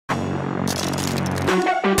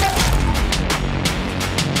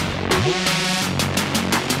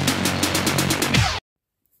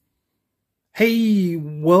Hey,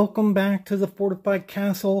 welcome back to the Fortified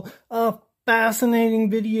Castle. A fascinating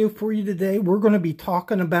video for you today. We're going to be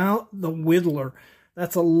talking about the Whittler.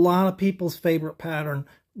 That's a lot of people's favorite pattern.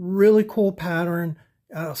 Really cool pattern.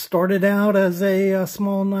 Started out as a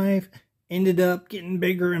small knife, ended up getting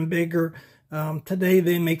bigger and bigger. Today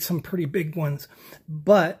they make some pretty big ones.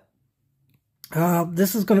 But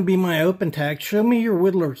this is going to be my open tag. Show me your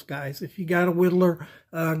Whittlers, guys. If you got a Whittler,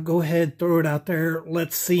 go ahead, throw it out there.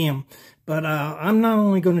 Let's see them. But I'm not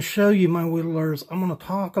only going to show you my Whittlers, I'm going to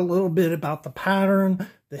talk a little bit about the pattern,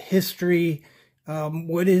 the history,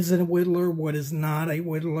 what is a Whittler, what is not a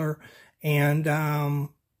Whittler, and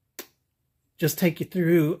just take you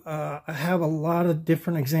through. I have a lot of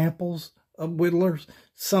different examples of Whittlers,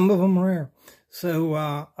 some of them rare. So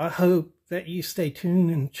I hope that you stay tuned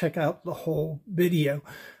and check out the whole video.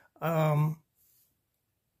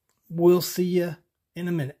 We'll see you in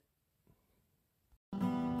a minute.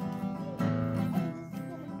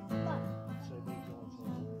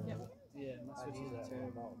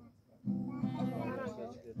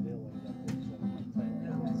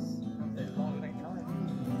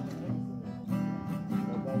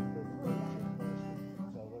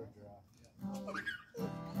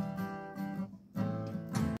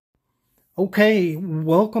 Okay,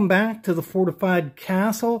 welcome back to the Fortified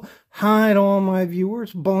Castle. Hi to all my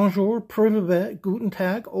viewers. Bonjour, privet, guten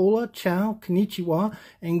tag, hola, ciao, konnichiwa,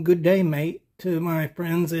 and good day, mate, to my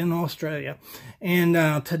friends in Australia.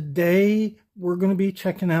 And today we're going to be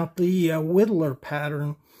checking out the Whittler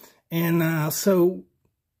pattern. And so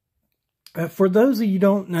for those of you who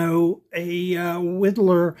don't know, a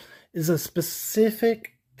Whittler is a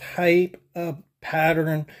specific type of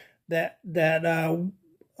pattern that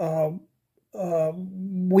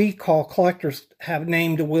we call, collectors have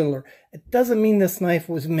named a Whittler. It doesn't mean this knife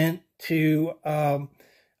was meant to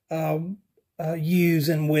use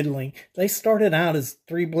in whittling. They started out as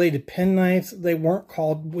three-bladed pen knives. They weren't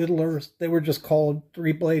called Whittlers. They were just called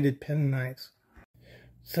three-bladed pen knives.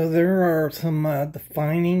 So there are some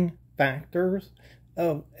defining factors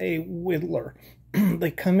of a Whittler.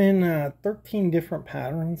 They come in 13 different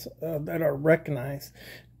patterns that are recognized,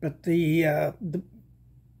 but a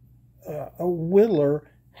Whittler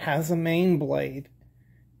has a main blade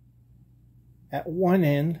at one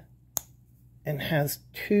end and has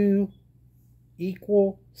two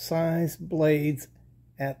equal sized blades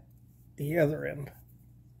at the other end.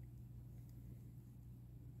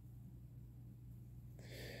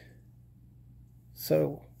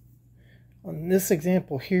 So on this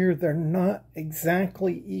example here, they're not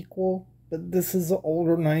exactly equal, but this is an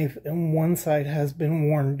older knife and one side has been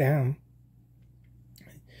worn down.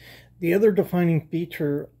 The other defining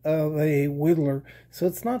feature of a Whittler, so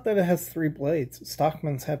it's not that it has three blades.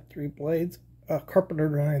 Stockmans have three blades. Carpenter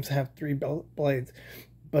knives have three blades.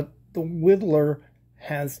 But the Whittler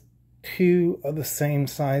has two of the same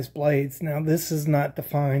size blades. Now, this is not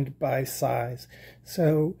defined by size.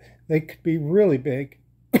 So they could be really big.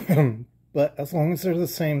 But as long as they're the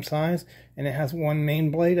same size and it has one main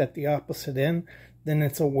blade at the opposite end, then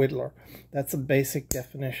it's a Whittler. That's a basic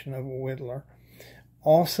definition of a Whittler.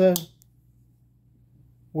 Also,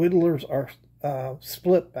 Whittlers are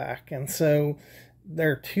split back, and so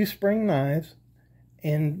they're two spring knives,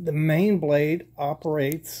 and the main blade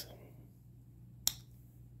operates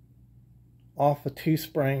off of two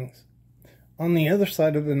springs. On the other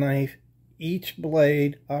side of the knife, each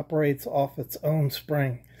blade operates off its own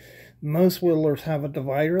spring. Most Whittlers have a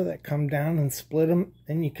divider that come down and split them,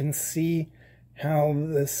 and you can see how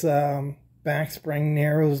this back spring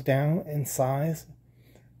narrows down in size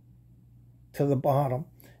to the bottom.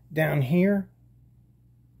 Down here,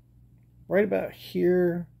 right about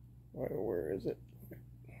here, where is it?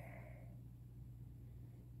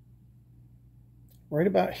 Right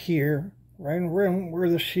about here, right around where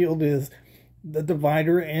the shield is, the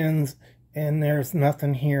divider ends, and there's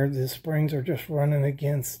nothing here. The springs are just running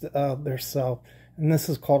against themselves, and this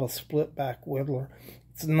is called a split back Whittler.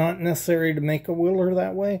 It's not necessary to make a Whittler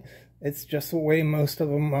that way. It's just the way most of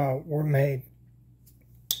them were made.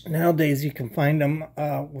 Nowadays you can find them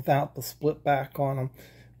without the split back on them,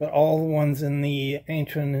 but all the ones in the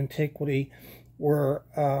ancient antiquity were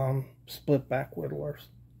split back Whittlers.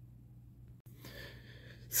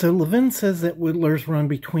 So Levin says that Whittlers run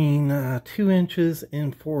between 2 inches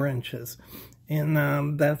and 4 inches,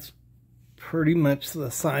 and that's pretty much the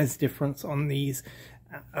size difference on these.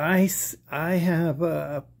 I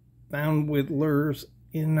have found Whittlers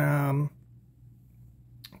in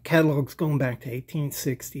catalogs going back to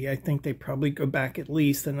 1860. I think they probably go back at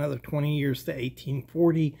least another 20 years to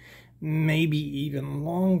 1840, maybe even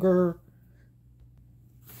longer.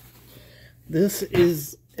 This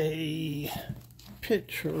is a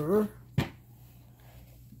picture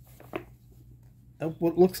of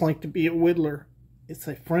what looks like to be a Whittler. It's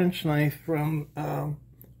a French knife from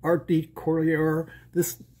Art de Courrier.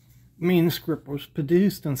 This manuscript was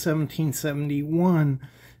produced in 1771.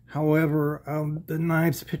 However, the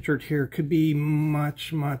knives pictured here could be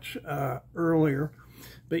much earlier.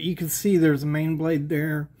 But you can see there's a main blade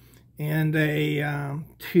there and a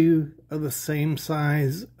two of the same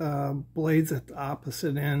size blades at the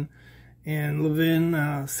opposite end. And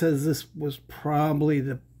Levin says this was probably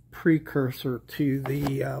the precursor to the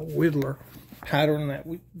Whittler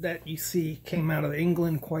pattern that you see came out of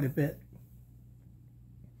England quite a bit.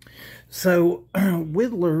 So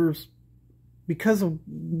Whittlers, because of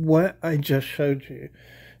what I just showed you,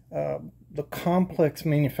 the complex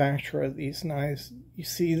manufacture of these knives, you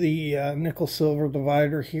see the nickel-silver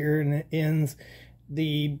divider here and the ends.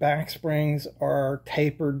 The back springs are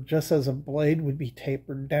tapered just as a blade would be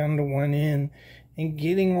tapered down to one end. And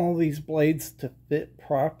getting all these blades to fit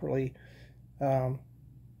properly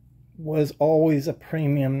was always a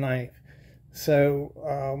premium knife.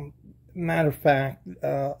 So, matter of fact,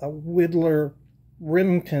 a Whittler,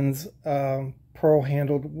 Remington's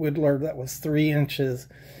pearl-handled Whittler that was 3 inches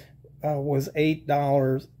was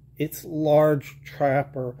 $8. Its large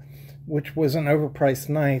trapper, which was an overpriced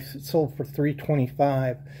knife, it sold for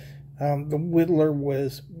 $3.25. The Whittler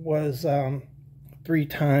was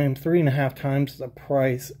 3.5 times the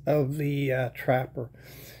price of the trapper,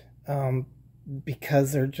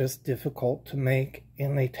 because they're just difficult to make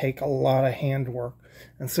and they take a lot of handwork,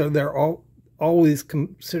 and so they're always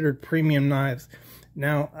considered premium knives.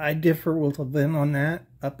 Now, I differ with Levin on that.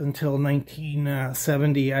 Up until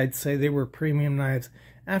 1970, I'd say they were premium knives.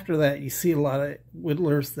 After that, you see a lot of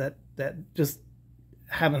Whittlers that just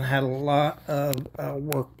haven't had a lot of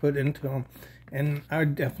work put into them, and I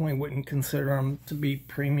definitely wouldn't consider them to be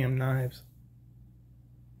premium knives.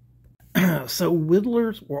 So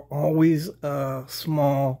Whittlers were always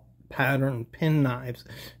small pattern pen knives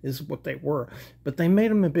is what they were, but they made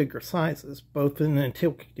them in bigger sizes, both in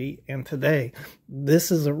antiquity and today.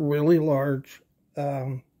 This is a really large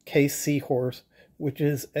case seahorse, which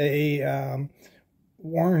is a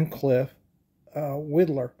Warncliffe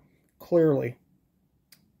Whittler, clearly.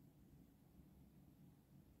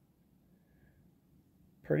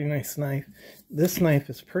 Pretty nice knife. This knife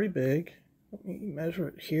is pretty big. Let me measure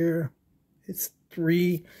it here. It's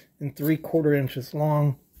 3 3/4 inches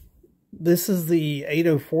long. This is the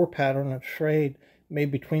 804 pattern of Schrade,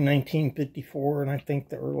 made between 1954 and I think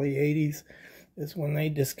the early 80s is when they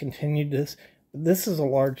discontinued this. This is a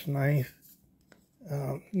large knife,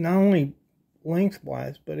 not only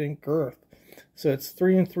lengthwise but in girth. So it's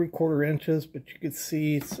 3 3/4 inches, but you can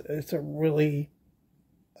see it's a really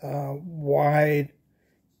wide,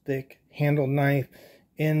 thick handled knife.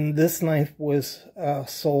 And this knife was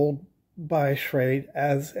sold by Schrade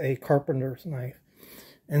as a carpenter's knife.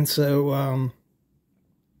 And so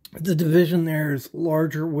the division there is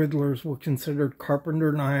larger Whittlers were considered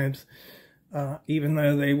carpenter knives, even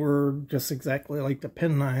though they were just exactly like the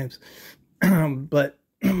pen knives. But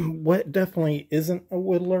what definitely isn't a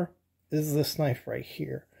Whittler is this knife right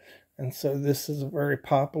here. And so this is a very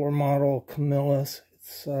popular model, Camillus.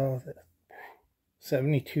 It's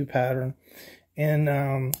 72 pattern.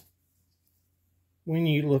 And when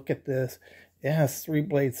you look at this, it has 3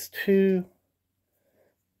 blades too.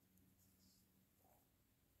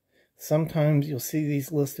 Sometimes you'll see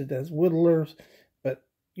these listed as Whittlers, but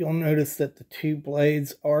you'll notice that the 2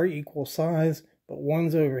 blades are equal size, but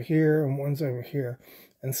one's over here and one's over here.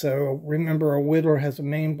 And so remember, a Whittler has a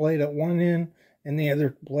main blade at one end and the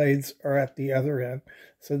other blades are at the other end.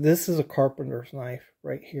 So this is a carpenter's knife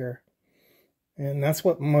right here. And that's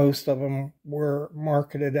what most of them were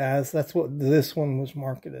marketed as. That's what this one was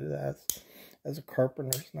marketed as a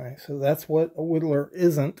carpenter's knife. So that's what a Whittler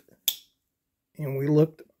isn't. And we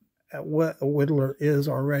looked at what a Whittler is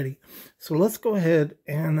already. So let's go ahead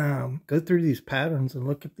and go through these patterns and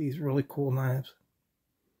look at these really cool knives.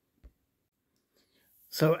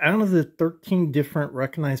 So out of the 13 different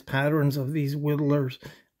recognized patterns of these Whittlers,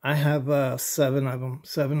 I have 7 of them,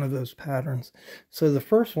 7 of those patterns. So the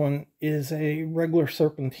first one is a regular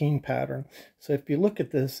serpentine pattern. So if you look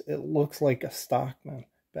at this, it looks like a Stockman,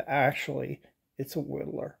 but actually it's a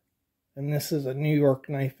Whittler. And this is a New York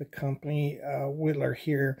knife company. Whittler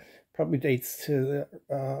here probably dates to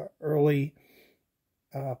the early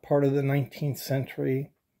part of the 19th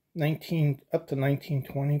century, up to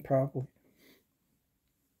 1920 probably.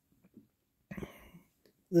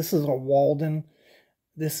 This is a Walden.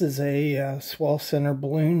 This is a swell center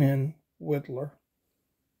balloon in Whittler.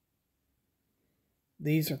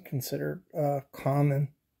 These are considered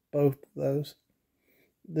common both of those.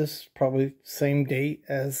 This is probably same date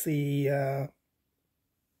as the,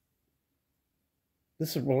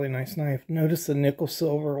 this is a really nice knife. Notice the nickel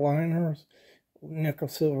silver liners, nickel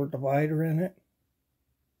silver divider in it.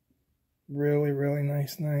 Really, really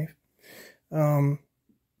nice knife.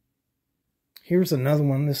 Here's another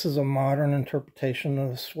one. This is a modern interpretation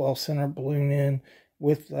of the swell center balloon end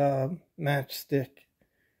with matchstick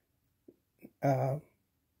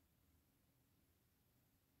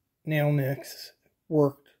nail nicks,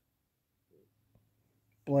 worked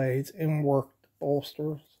blades, and worked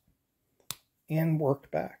bolsters, and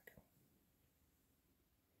worked back.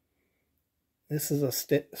 This is a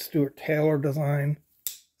Stuart Taylor design,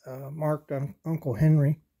 marked on Uncle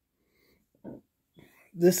Henry.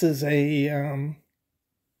 This is a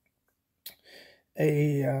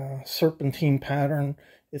serpentine pattern.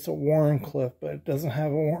 It's a Wharncliffe, but it doesn't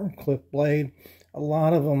have a Wharncliffe blade. A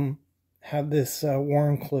lot of them have this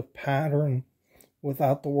Wharncliffe pattern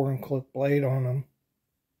without the Wharncliffe blade on them.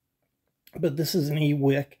 But this is an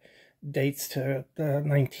E-Wick, dates to the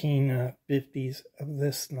 1950s of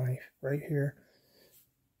this knife right here.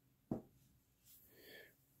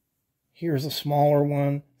 Here's a smaller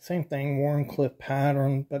one, same thing, Wharncliffe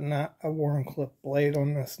pattern, but not a Wharncliffe blade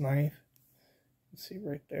on this knife. You see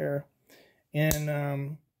right there.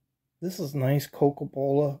 And this is nice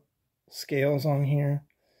Coca-Cola scales on here.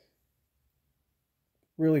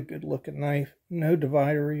 Really good looking knife. No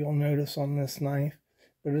divider you'll notice on this knife,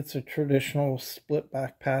 but it's a traditional split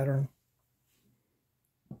back pattern.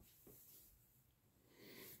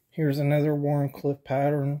 Here's another Wharncliffe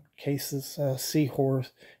pattern. Case is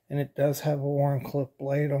Seahorse, and it does have a Wharncliffe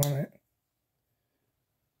blade on it.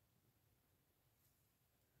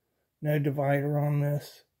 No divider on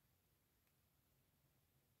this.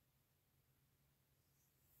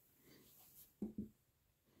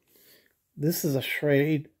 This is a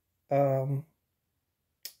Schrade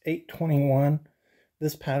 821.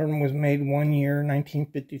 This pattern was made 1 year,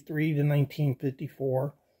 1953 to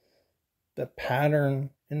 1954. The pattern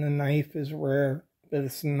in the knife is rare, but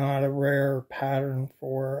it's not a rare pattern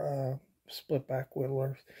for split back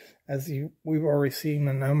whittlers, as we've already seen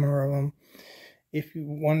a number of them. If you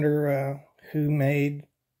wonder who made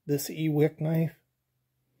this E-Wick knife,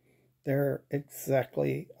 they're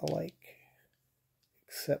exactly alike,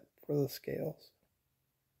 except for the scales.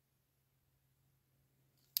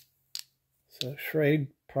 So Schrade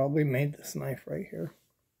probably made this knife right here.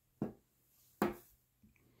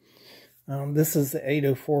 This is the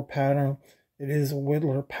 804 pattern. It is a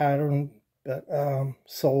Whittler pattern, but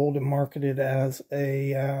sold and marketed as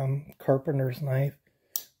a carpenter's knife.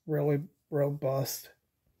 Really robust.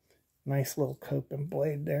 Nice little coping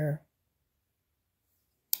blade there.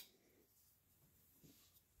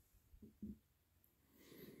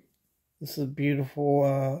 This is a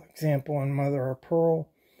beautiful example in mother of pearl,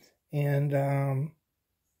 and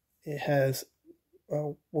it has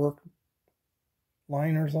worked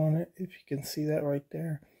liners on it, if you can see that right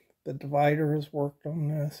there. The divider is worked on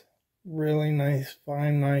this. Really nice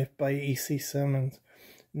fine knife by E.C. Simmons.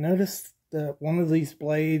 Notice that one of these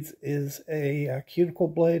blades is a cuticle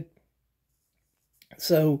blade.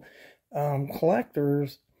 So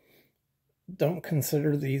collectors don't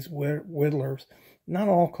consider these whittlers. Not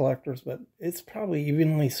all collectors, but it's probably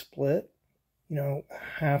evenly split. You know,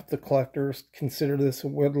 half the collectors consider this a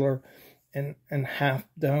whittler, and half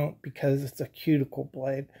don't because it's a cuticle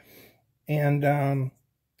blade. And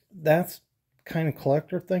that's kind of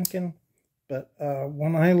collector thinking. But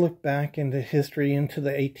when I look back into history, into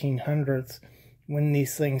the 1800s, when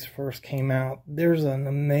these things first came out, there's an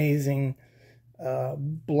amazing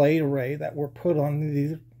blade array that were put on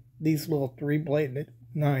these little 3-bladed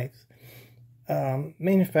knives.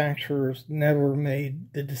 Manufacturers never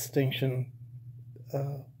made the distinction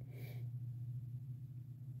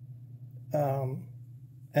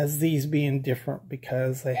as these being different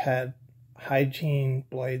because they had hygiene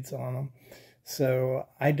blades on them. So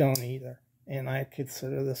I don't either, and I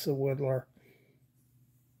consider this a whittler.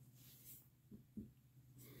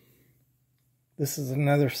 This is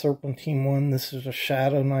another serpentine one. This is a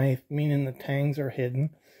shadow knife, meaning the tangs are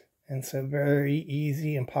hidden, and so very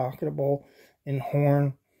easy and pocketable in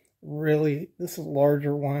horn. Really, this is a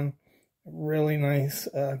larger one. Really nice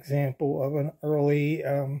example of an early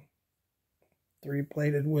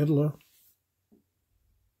 3-bladed whittler.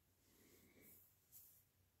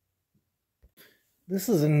 This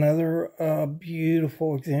is another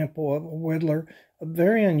beautiful example of a whittler. A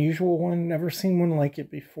very unusual one. Never seen one like it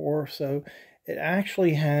before. So it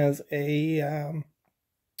actually has a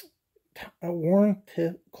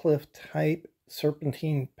Wharncliffe type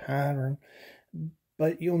serpentine pattern.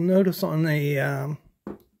 But you'll notice on the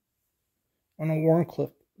on a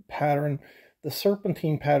Wharncliffe pattern, the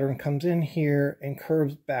serpentine pattern comes in here and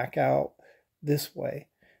curves back out this way,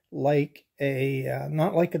 like a,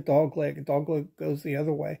 not like a dog leg. A dog leg goes the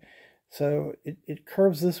other way. So it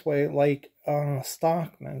curves this way like on a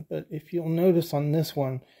Stockman. But if you'll notice on this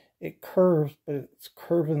one, it curves, but it's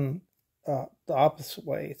curving the opposite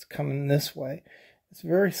way. It's coming this way. It's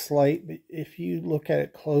very slight, but if you look at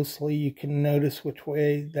it closely, you can notice which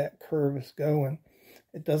way that curve is going.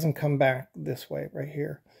 It doesn't come back this way right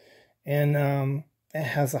here. And it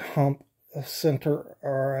has a hump, a center,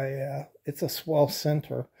 or it's a swell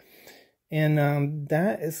center. And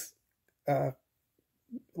that is,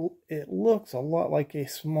 it looks a lot like a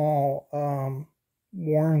small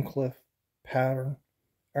Wharncliffe pattern.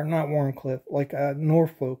 Or not Wharncliffe, like a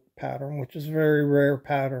Norfolk pattern, which is a very rare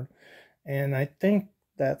pattern. And I think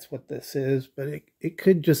that's what this is, but it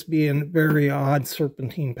could just be a very odd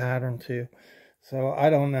serpentine pattern too. So I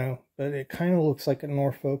don't know, but it kind of looks like a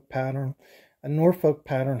Norfolk pattern. A Norfolk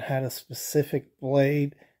pattern had a specific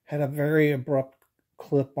blade, had a very abrupt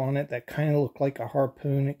clip on it that kind of looked like a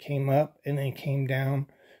harpoon. It came up and then came down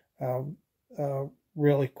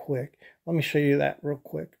really quick. Let me show you that real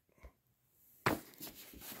quick.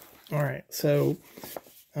 All right, so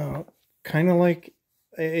kind of like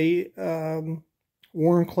a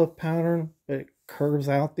Wharncliffe pattern, but it curves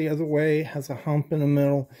out the other way, has a hump in the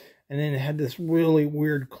middle, and then it had this really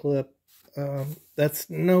weird clip. That's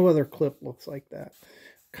no other clip looks like that.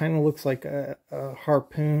 Kind of looks like a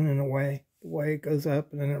harpoon in a way, the way it goes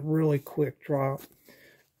up, and then a really quick drop.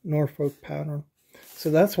 Norfolk pattern. So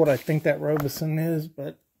that's what I think that Robeson is,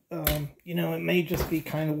 but you know, it may just be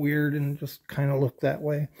kind of weird and just kind of look that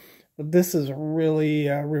way. But this is a really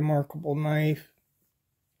remarkable knife.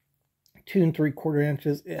 2 3/4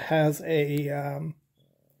 inches. It has a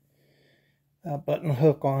button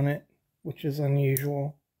hook on it, which is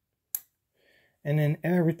unusual. And then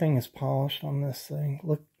everything is polished on this thing.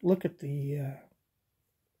 Look at the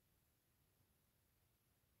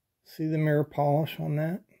see the mirror polish on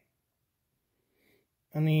that?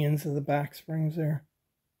 On the ends of the back springs there.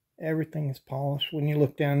 Everything is polished. When you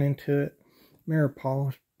look down into it, mirror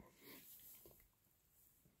polish.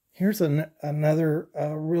 Here's another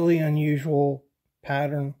really unusual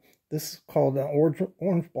pattern. This is called an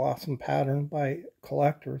orange blossom pattern by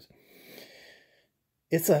collectors.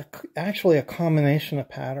 It's actually a combination of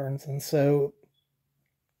patterns, and so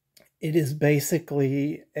it is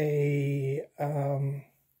basically a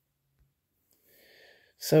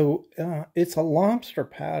it's a lobster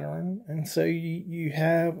pattern, and so you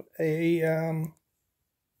have a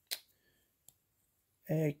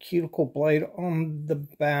cuticle blade on the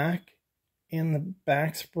back, and the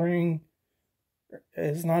back spring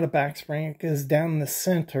is not a back spring. It goes down the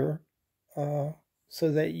center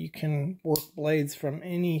so that you can work blades from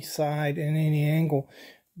any side and any angle,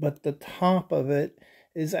 but the top of it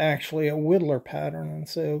is actually a Whittler pattern, and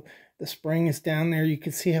so the spring is down there. You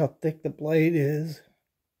can see how thick the blade is,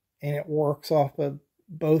 and it works off of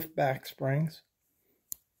both back springs.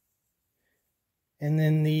 And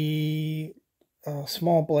then the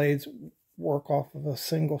small blades work off of a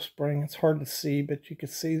single spring. It's hard to see, but you can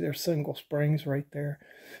see there's single springs right there.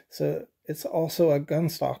 So it's also a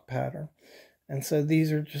gunstock pattern. And so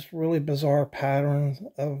these are just really bizarre patterns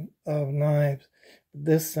of knives.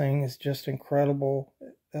 This thing is just incredible.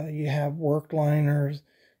 You have worked liners.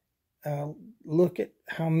 Look at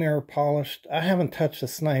how mirror polished. I haven't touched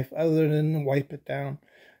this knife other than to wipe it down.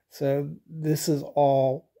 So this is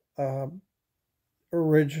all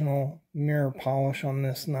original mirror polish on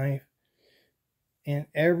this knife. And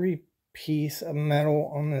every piece of metal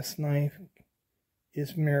on this knife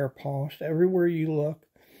is mirror polished everywhere you look.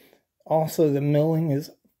 Also, the milling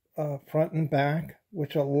is front and back,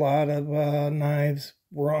 which a lot of knives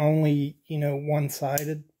were only, you know,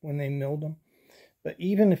 one-sided when they milled them. But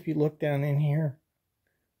even if you look down in here,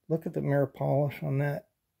 look at the mirror polish on that,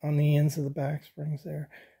 on the ends of the back springs there.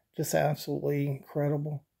 Just absolutely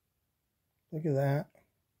incredible. Look at that.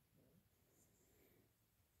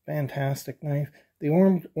 Fantastic knife. The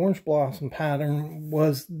orange blossom pattern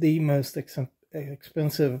was the most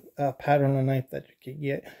expensive pattern of knife that you could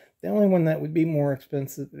get. The only one that would be more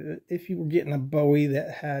expensive if you were getting a Bowie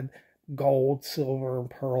that had gold, silver, and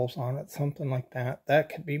pearls on it, something like that. That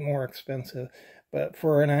could be more expensive. But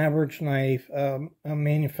for an average knife, a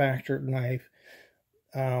manufactured knife,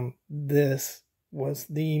 this was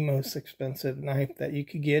the most expensive knife that you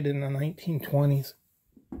could get in the 1920s.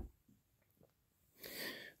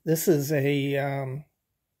 This is a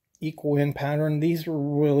equal end pattern. These are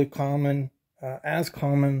really common, as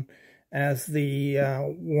common as the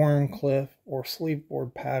Wharncliffe or sleeve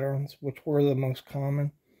board patterns, which were the most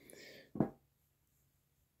common.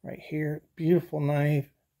 right here. Beautiful knife,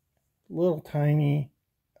 little tiny.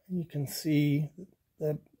 You can see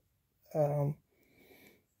the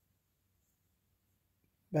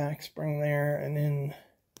back spring there, and then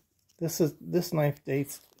this knife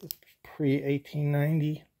dates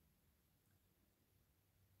pre-1890.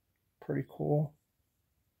 Pretty cool.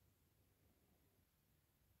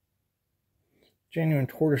 Genuine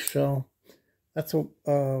tortoiseshell. That's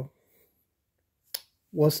a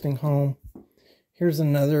Westingham. Here's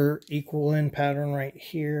another equal end pattern right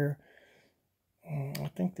here.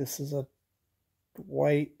 I think this is a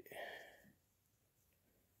White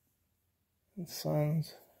and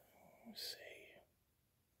Sons. Let's see.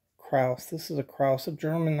 Kraus. This is a Kraus, a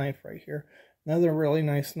German knife right here. Another really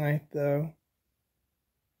nice knife though.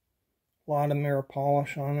 A lot of mirror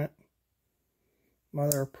polish on it.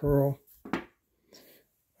 Mother of pearl.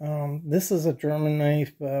 This is a German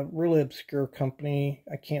knife, really obscure company.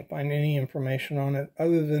 I can't find any information on it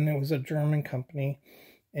other than it was a German company,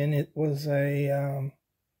 and it was a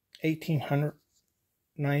 1800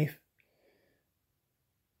 knife.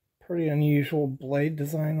 Pretty unusual blade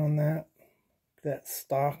design on that. That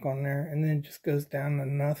stock on there, and then it just goes down to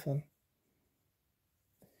nothing.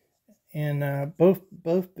 And both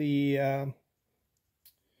the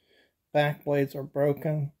back blades are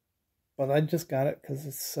broken. But I just got it because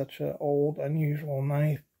it's such an old, unusual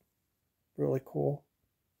knife. Really cool.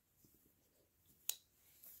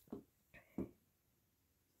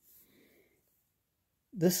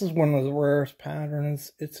 This is one of the rarest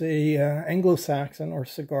patterns. It's a Anglo-Saxon or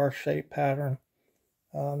cigar-shaped pattern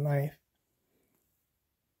knife.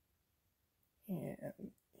 And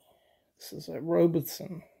this is a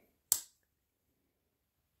Robertson.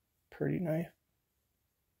 Pretty knife.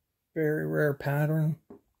 Very rare pattern.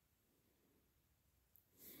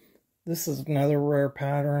 This is another rare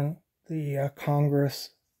pattern, the Congress,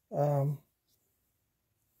 and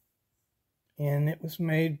it was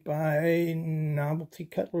made by Novelty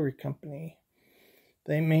Cutlery Company.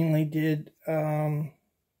 They mainly did those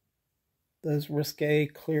risque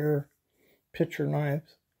clear pitcher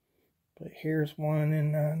knives, but here's one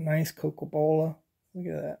in a nice Coca-Cola. Look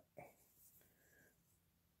at that.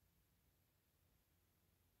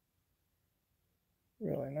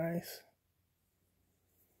 Really nice.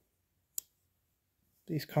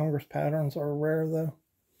 These Congress patterns are rare though.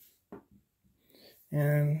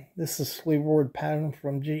 And this is sleeve board pattern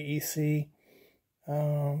from GEC.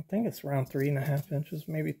 I think it's around 3.5 inches,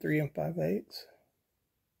 maybe 3 5/8.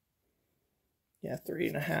 Yeah,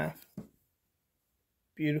 3.5.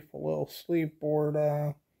 Beautiful little sleeve board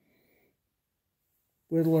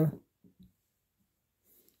Whittler.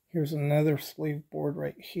 Here's another sleeve board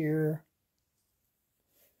right here.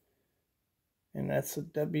 And that's a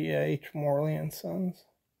W.H. Morley and Sons.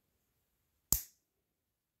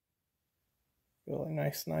 Really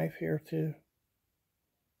nice knife here too.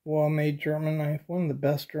 Well-made German knife. One of the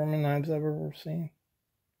best German knives I've ever seen.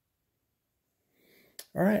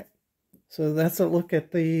 Alright. So that's a look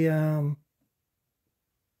at the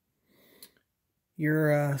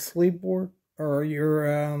your sleeve board or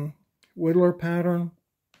your Whittler pattern.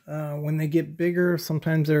 When they get bigger,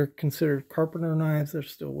 sometimes they're considered carpenter knives. They're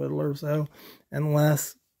still whittlers though,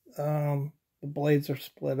 unless the blades are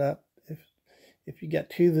split up. If you get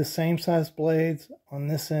two of the same size blades on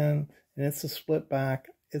this end and it's a split back,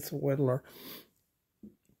 it's a whittler.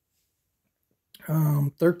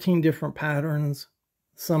 13 different patterns.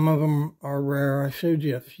 Some of them are rare. I showed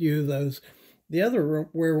you a few of those. The other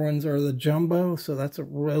rare ones are the jumbo, so that's a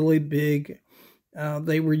really big.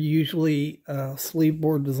 They were usually sleeve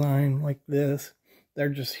board design like this. They're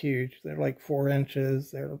just huge. They're like 4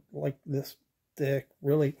 inches. They're like this thick.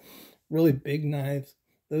 Really, really big knives.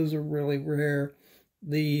 Those are really rare.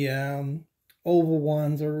 The oval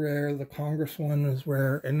ones are rare. The Congress one is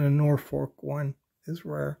rare, and the Norfolk one is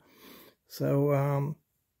rare. So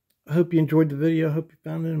I hope you enjoyed the video. I hope you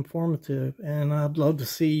found it informative, and I'd love to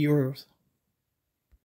see yours.